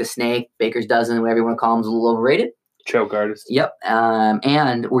the Snake, Baker's dozen, whatever you want to call him, is a little overrated. Choke artist. Yep.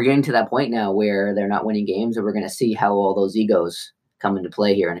 And we're getting to that point now where they're not winning games, and we're going to see how all those egos come into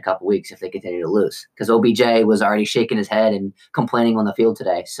play here in a couple weeks if they continue to lose. Because OBJ was already shaking his head and complaining on the field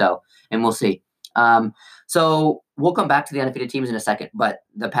today. So, and we'll see. So we'll come back to the undefeated teams in a second, but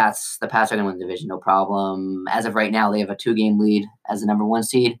the Pats are going to win the division, no problem. As of right now, they have a 2-game lead as the number 1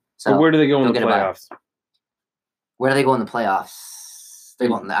 seed. So where do they go in the playoffs? Where do they go in the playoffs? They're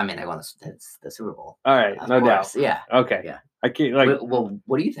going the Super Bowl. All right, no doubt. Yeah. Okay. Yeah. I can't Well,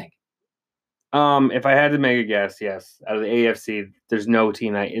 what do you think? If I had to make a guess, yes, out of the AFC, there's no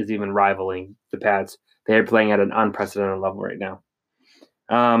team that is even rivaling the Pats. They are playing at an unprecedented level right now.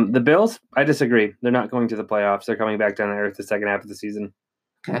 The Bills, I disagree. They're not going to the playoffs. They're coming back down to earth the second half of the season.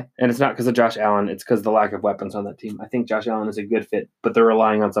 Okay. And it's not because of Josh Allen. It's because of the lack of weapons on that team. I think Josh Allen is a good fit, but they're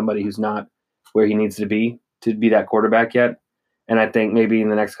relying on somebody who's not where he needs to be that quarterback yet. And I think maybe in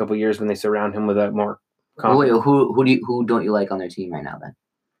the next couple of years when they surround him with a more confident. Who don't you like on their team right now then?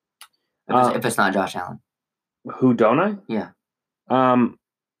 If it's not Josh Allen. Who don't I? Yeah.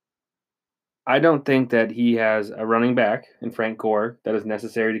 I don't think that he has a running back in Frank Gore that is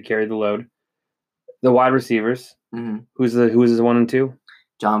necessary to carry the load. The wide receivers, who's his 1 and 2?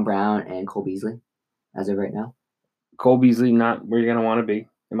 John Brown and Cole Beasley, as of right now. Cole Beasley, not where you're going to want to be,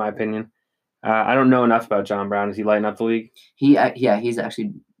 in my opinion. I don't know enough about John Brown. Is he lighting up the league? He's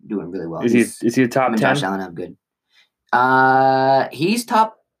actually doing really well. Is he a top 10? Josh Allen, I'm good. He's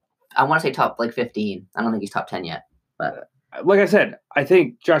top. I want to say top 15. I don't think he's top 10 yet, but. Like I said, I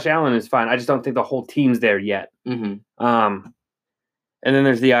think Josh Allen is fine. I just don't think the whole team's there yet. Mm-hmm. And then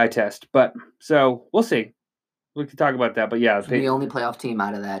there's the eye test. But so we'll see. We can talk about that. But yeah, the only playoff team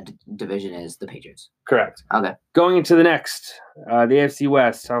out of that division is the Patriots. Correct. Okay. Going into the next, the AFC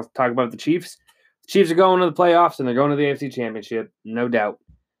West. I'll talk about the Chiefs. The Chiefs are going to the playoffs and they're going to the AFC Championship, no doubt.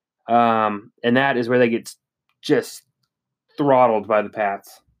 And that is where they get just throttled by the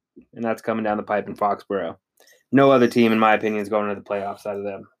Pats, and that's coming down the pipe in Foxborough. No other team, in my opinion, is going to the playoffs out of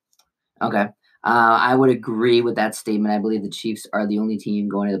them. Okay. I would agree with that statement. I believe the Chiefs are the only team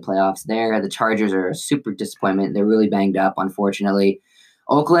going to the playoffs there. The Chargers are a super disappointment. They're really banged up, unfortunately.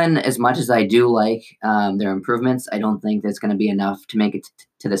 Oakland, as much as I do like their improvements, I don't think that's going to be enough to make it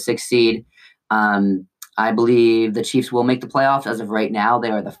to the 6th seed. I believe the Chiefs will make the playoffs. As of right now,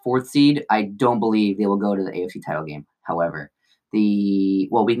 they are the 4th seed. I don't believe they will go to the AFC title game, however.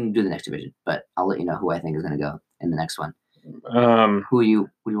 well, we can do the next division, but I'll let you know who I think is going to go in the next one. Who do you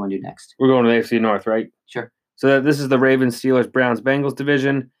want to do next? We're going to the AFC North, right? Sure. So this is the Ravens, Steelers, Browns, Bengals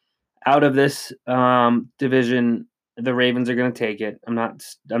division. Out of this division, the Ravens are going to take it. I'm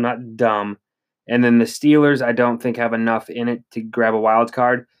not dumb. And then the Steelers, I don't think have enough in it to grab a wild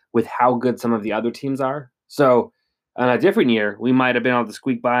card with how good some of the other teams are. So on a different year, we might have been able to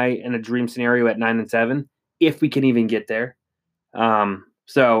squeak by in a dream scenario at 9-7 if we can even get there.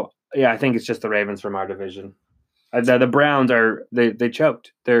 So yeah, I think it's just the Ravens from our division. The Browns they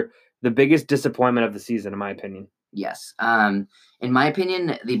choked. They're the biggest disappointment of the season, in my opinion. Yes. In my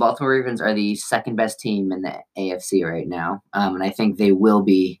opinion, the Baltimore Ravens are the second best team in the AFC right now. And I think they will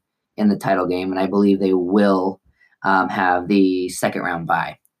be in the title game, and I believe they will have the second round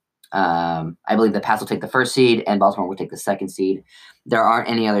bye. I believe the Pats will take the first seed, and Baltimore will take the second seed. There aren't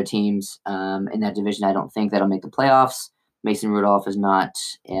any other teams in that division, I don't think, that'll make the playoffs. Mason Rudolph is not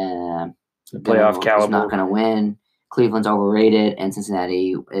playoff caliber. Is not going to win. Cleveland's overrated, and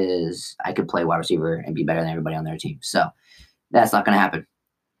Cincinnati I could play wide receiver and be better than everybody on their team. So that's not going to happen.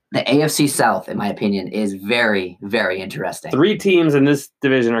 The AFC South, in my opinion, is very, very interesting. 3 teams in this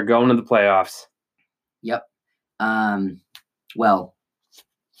division are going to the playoffs. Yep. Well,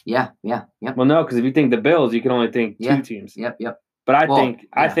 yeah. Well, no, because if you think the Bills, you can only think 2 teams. Yep. But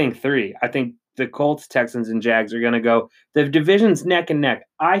I think 3. I think the Colts, Texans, and Jags are going to go. The division's neck and neck.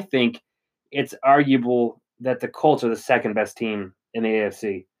 I think it's arguable that the Colts are the second best team in the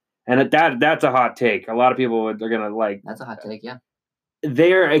AFC. And that's a hot take. A lot of people are going to like. That's a hot take, yeah.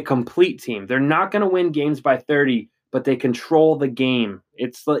 They're a complete team. They're not going to win games by 30, but they control the game.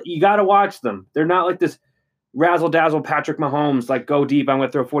 It's you got to watch them. They're not like this razzle-dazzle Patrick Mahomes, like go deep, I'm going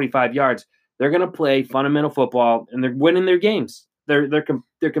to throw 45 yards. They're going to play fundamental football, and they're winning their games. They're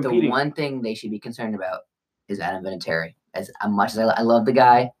competing. The one thing they should be concerned about is Adam Vinatieri. As much as I love the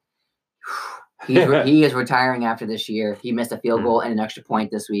guy, he is retiring after this year. He missed a field goal and an extra point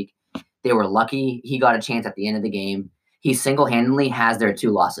this week. They were lucky he got a chance at the end of the game. He single-handedly has their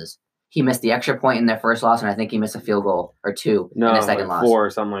 2 losses. He missed the extra point in their first loss, and I think he missed a field goal or 2 in the second loss. 4 or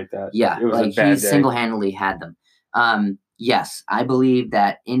something like that. Yeah, it was a bad he day. Single-handedly had them. Yes, I believe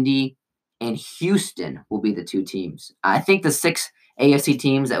that Indy and Houston will be the 2 teams. I think the 6 AFC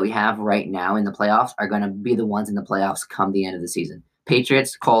teams that we have right now in the playoffs are going to be the ones in the playoffs come the end of the season.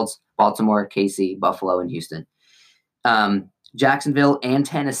 Patriots, Colts, Baltimore, KC, Buffalo, and Houston. Jacksonville and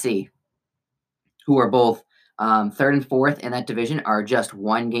Tennessee, who are both 3rd and 4th in that division, are just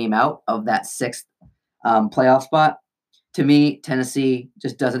 1 game out of that 6th playoff spot. To me, Tennessee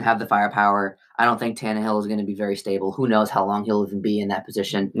just doesn't have the firepower. I don't think Tannehill is going to be very stable. Who knows how long he'll even be in that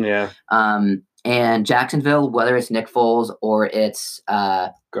position. Yeah. And Jacksonville, whether it's Nick Foles or it's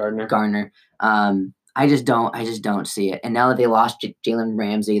Gardner, I just don't see it. And now that they lost Jalen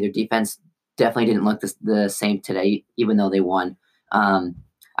Ramsey, their defense definitely didn't look the same today, even though they won.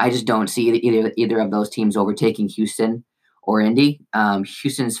 I just don't see either of those teams overtaking Houston or Indy.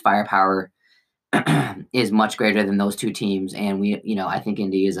 Houston's firepower is much greater than those 2 teams, and I think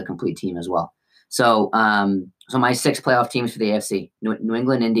Indy is a complete team as well. So, so my 6 playoff teams for the AFC: New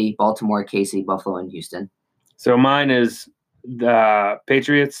England, Indy, Baltimore, KC, Buffalo, and Houston. So mine is the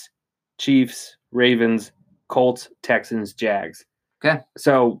Patriots, Chiefs, Ravens, Colts, Texans, Jags. Okay.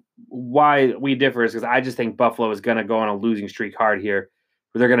 So why we differ is because I just think Buffalo is going to go on a losing streak hard here.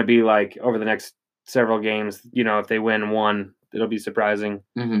 They're going to be like over the next several games, if they win 1, it'll be surprising.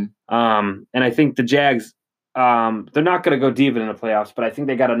 Mm-hmm. And I think the Jags, they're not going to go deep in the playoffs, but I think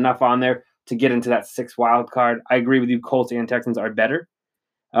they got enough on there to get into that 6th wild card. I agree with you. Colts and Texans are better.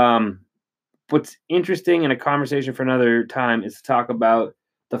 What's interesting in a conversation for another time is to talk about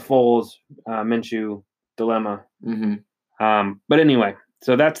the Foles Minshew dilemma. Mm-hmm. But anyway,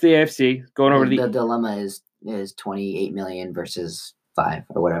 so that's the AFC. Going over the dilemma is 28 million versus 5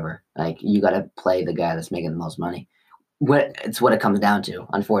 or whatever. Like, you got to play the guy that's making the most money. It's what it comes down to,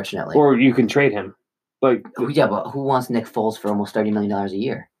 unfortunately. Or you can trade him. Like, yeah, but who wants Nick Foles for almost $30 million a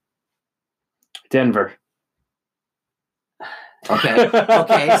year? Denver.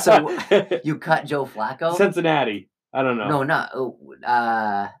 Okay. So you cut Joe Flacco? Cincinnati. I don't know. No,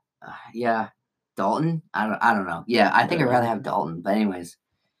 not. Yeah, Dalton. I don't know. Yeah, I think I'd rather have Dalton. But anyways,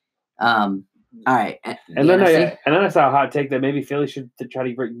 all right. And then I saw a hot take that maybe Philly should try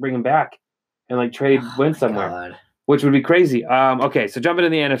to bring him back and like trade win somewhere, God. Which would be crazy. Okay, so jumping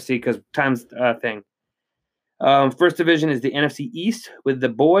into the NFC because time's thing. First division is the NFC East with the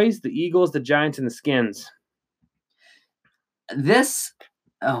boys, the Eagles, the Giants, and the Skins.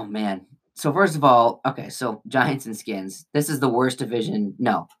 Oh man. So first of all, okay, so Giants and Skins. This is the worst division.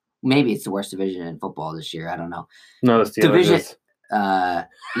 No, maybe it's the worst division in football this year. I don't know. No, the Steelers.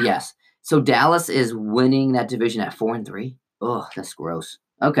 Yes. So Dallas is winning that division at 4-3. Oh, that's gross.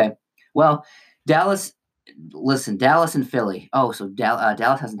 Okay. Well, Dallas. Listen, Dallas and Philly. Oh, so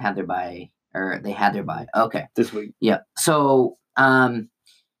Dallas hasn't had their bye, or they had their bye. Okay. This week. Yeah. So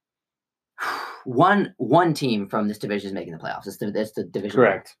one team from this division is making the playoffs. It's the division.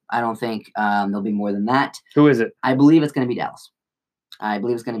 Correct. I don't think there'll be more than that. Who is it? I believe it's going to be Dallas.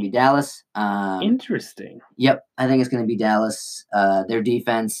 Interesting. Yep, I think it's going to be Dallas. Their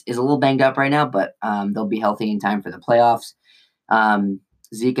defense is a little banged up right now, but they'll be healthy in time for the playoffs.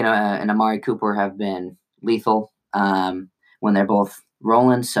 Zeke and Amari Cooper have been lethal when they're both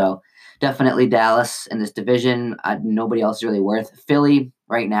rolling, so definitely Dallas in this division. Nobody else is really worth. Philly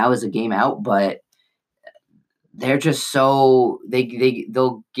right now is a game out, but they're just so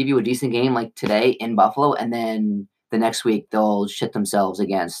they'll give you a decent game like today in Buffalo, and then the next week they'll shit themselves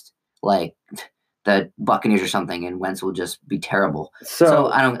against like the Buccaneers or something, and Wentz will just be terrible. So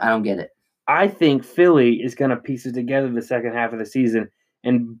I don't get it. I think Philly is going to piece it together the second half of the season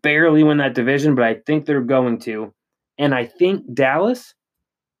and barely win that division, but I think they're going to. And I think Dallas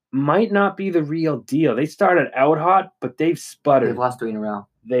might not be the real deal. They started out hot, but they've sputtered. They've lost 3 in a row.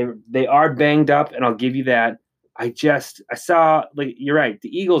 They are banged up, and I'll give you that. I saw, like, you're right. The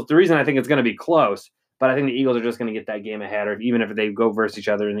Eagles, the reason I think it's going to be close, but I think the Eagles are just going to get that game ahead, or even if they go versus each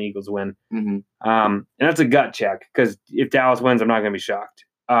other and the Eagles win. Mm-hmm. And that's a gut check, because if Dallas wins, I'm not going to be shocked.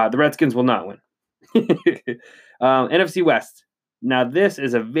 The Redskins will not win. NFC West. Now, this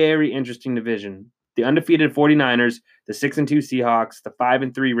is a very interesting division. The undefeated 49ers, the 6-2 Seahawks, the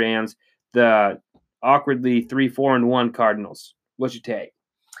 5-3 Rams, the awkwardly 3-4-1 Cardinals. What's your take?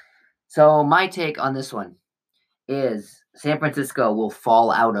 So my take on this one is San Francisco will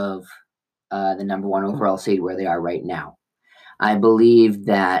fall out of the number 1 overall seed where they are right now. I believe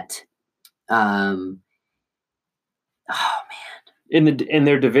that. Oh man! In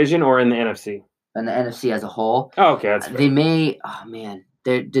their division or in the NFC? In the NFC as a whole. Oh, okay, that's fair. They may. Oh man,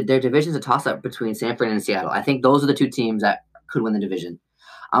 their division's a toss-up between San Fran and Seattle. I think those are the 2 teams that could win the division.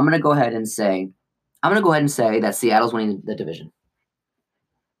 I'm gonna go ahead and say that Seattle's winning the division.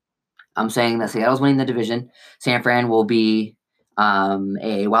 I'm saying that Seattle's winning the division. San Fran will be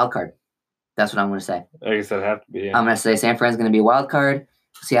a wild card. That's what I'm going to say. I guess that'd have to be. Yeah. I'm going to say San Fran's going to be a wild card.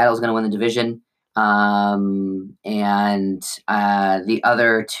 Seattle's going to win the division. And the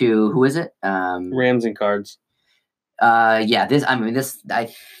other 2, who is it? Rams and Cards. Yeah.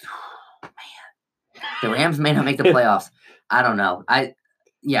 The Rams may not make the playoffs. I don't know. I'm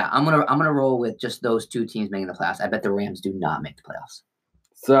gonna roll with just those 2 teams making the playoffs. I bet the Rams do not make the playoffs.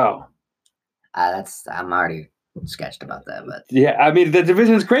 So. I'm already sketched about that, but yeah, I mean the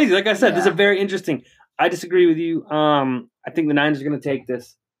division is crazy. Like I said, This is very interesting. I disagree with you. I think the Niners are going to take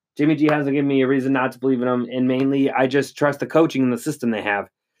this. Jimmy G hasn't given me a reason not to believe in them, and mainly I just trust the coaching and the system they have.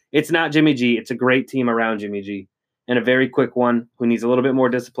 It's not Jimmy G. It's a great team around Jimmy G, and a very quick one who needs a little bit more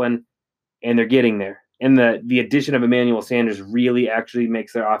discipline, and they're getting there. And the addition of Emmanuel Sanders really actually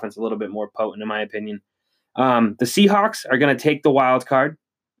makes their offense a little bit more potent, in my opinion. The Seahawks are going to take the wild card.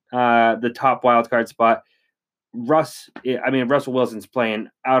 The top wild card spot. Russell Wilson's playing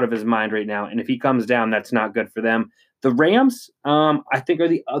out of his mind right now, and if he comes down, that's not good for them. The Rams, I think, are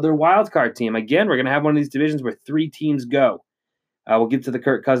the other wild card team. Again, we're going to have one of these divisions where 3 teams go. We'll get to the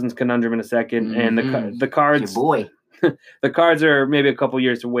Kirk Cousins conundrum in a second, and the Cards. Your boy. The Cards are maybe a couple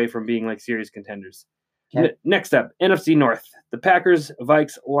years away from being like serious contenders. Okay. Next up, NFC North: the Packers,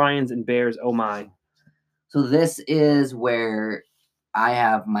 Vikes, Lions, and Bears. Oh my! So this is where I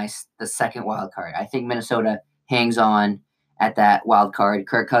have the second wild card. I think Minnesota hangs on at that wild card.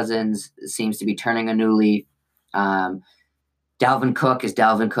 Kirk Cousins seems to be turning a new leaf. Dalvin Cook is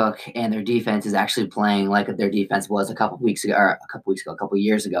Dalvin Cook, and their defense is actually playing like their defense was a couple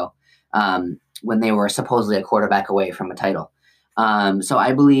years ago, when they were supposedly a quarterback away from a title. So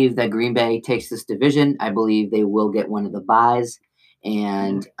I believe that Green Bay takes this division. I believe they will get one of the byes,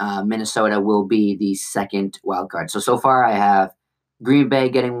 and Minnesota will be the second wild card. So far I have Green Bay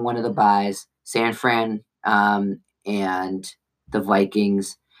getting one of the byes, San Fran and the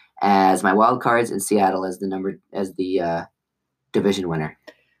Vikings as my wild cards, and Seattle as the division winner.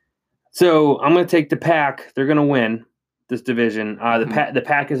 So I'm going to take the Pack. They're going to win this division. The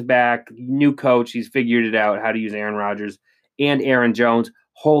Pack is back. New coach. He's figured it out how to use Aaron Rodgers and Aaron Jones.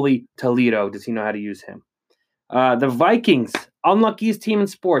 Holy Toledo, does he know how to use him? The Vikings, unluckiest team in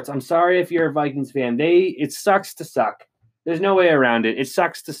sports. I'm sorry if you're a Vikings fan. It sucks to suck. There's no way around it. It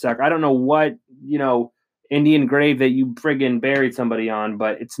sucks to suck. I don't know what, Indian grave that you friggin' buried somebody on,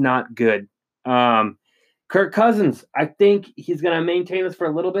 but it's not good. Kirk Cousins, I think he's going to maintain this for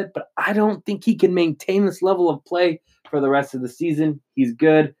a little bit, but I don't think he can maintain this level of play for the rest of the season. He's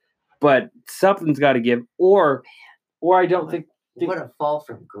good, but something's got to give. Or I don't think. What a fall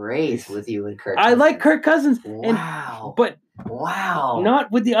from grace with you and Kirk. I like Kirk Cousins. Wow. But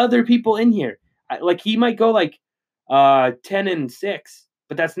not with the other people in here. He might go 10-6,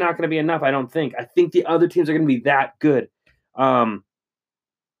 but that's not going to be enough. I don't think. I think the other teams are going to be that good. But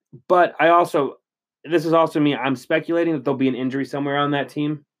this is also me. I'm speculating that there'll be an injury somewhere on that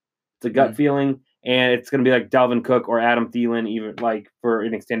team. It's a gut feeling, and it's going to be like Dalvin Cook or Adam Thielen, even for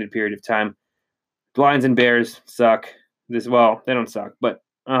an extended period of time. Lions and Bears suck. They don't suck, but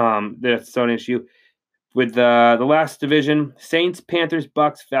that's an issue. With the last division, Saints, Panthers,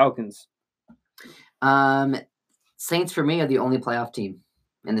 Bucks, Falcons. Saints for me are the only playoff team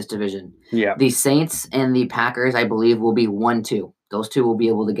in this division. Yeah. The Saints and the Packers, I believe, will be 1-2. Those two will be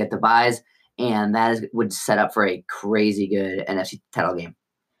able to get the byes, and would set up for a crazy good NFC title game.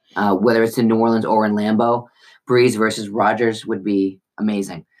 Whether it's in New Orleans or in Lambeau, Breeze versus Rodgers would be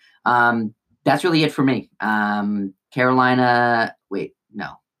amazing. That's really it for me. Carolina,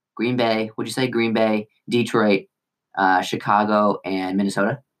 Green Bay. Would you say Green Bay, Detroit, Chicago, and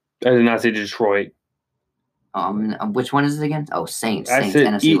Minnesota? I did not say Detroit. Which one is it again? Oh, Saints,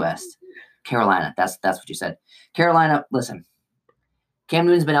 NFC West. Carolina. That's what you said. Carolina, listen. Cam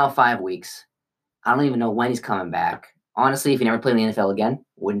Newton's been out 5 weeks. I don't even know when he's coming back. Honestly, if he never played in the NFL again,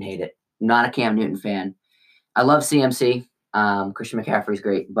 wouldn't hate it. Not a Cam Newton fan. I love CMC. Christian McCaffrey's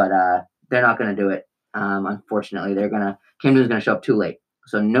great, but they're not going to do it. Unfortunately, Cam Newton's going to show up too late.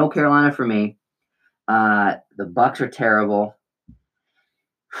 So no Carolina for me. The Bucks are terrible.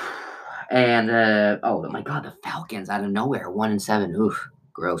 And oh my God, the Falcons out of nowhere, 1-7. Oof,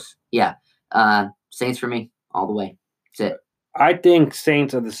 gross. Yeah, Saints for me all the way. That's it. I think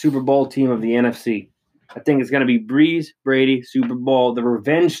Saints are the Super Bowl team of the NFC. I think it's going to be Breeze, Brady, Super Bowl, the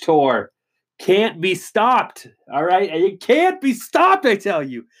revenge tour. Can't be stopped. All right, it can't be stopped. I tell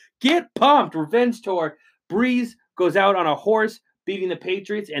you, get pumped. Revenge tour. Breeze goes out on a horse, beating the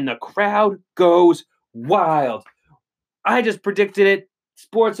Patriots, and the crowd goes wild. I just predicted it.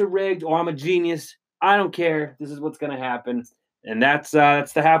 Sports are rigged, or I'm a genius. I don't care. This is what's going to happen. And that's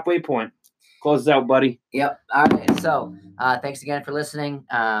the halfway point. Close it out, buddy. Yep. All right. So thanks again for listening.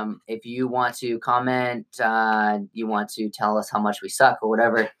 If you want to comment, you want to tell us how much we suck or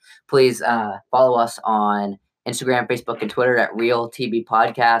whatever, please follow us on Instagram, Facebook, and Twitter at Real TB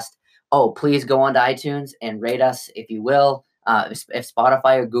Podcast. Oh, please go on to iTunes and rate us if you will. If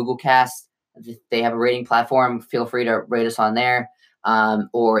Spotify or Google Cast, if they have a rating platform, feel free to rate us on there.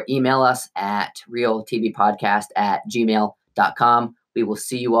 Or email us at realtbpodcast@gmail.com. We will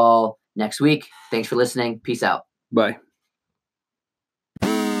see you all next week. Thanks for listening. Peace out. Bye.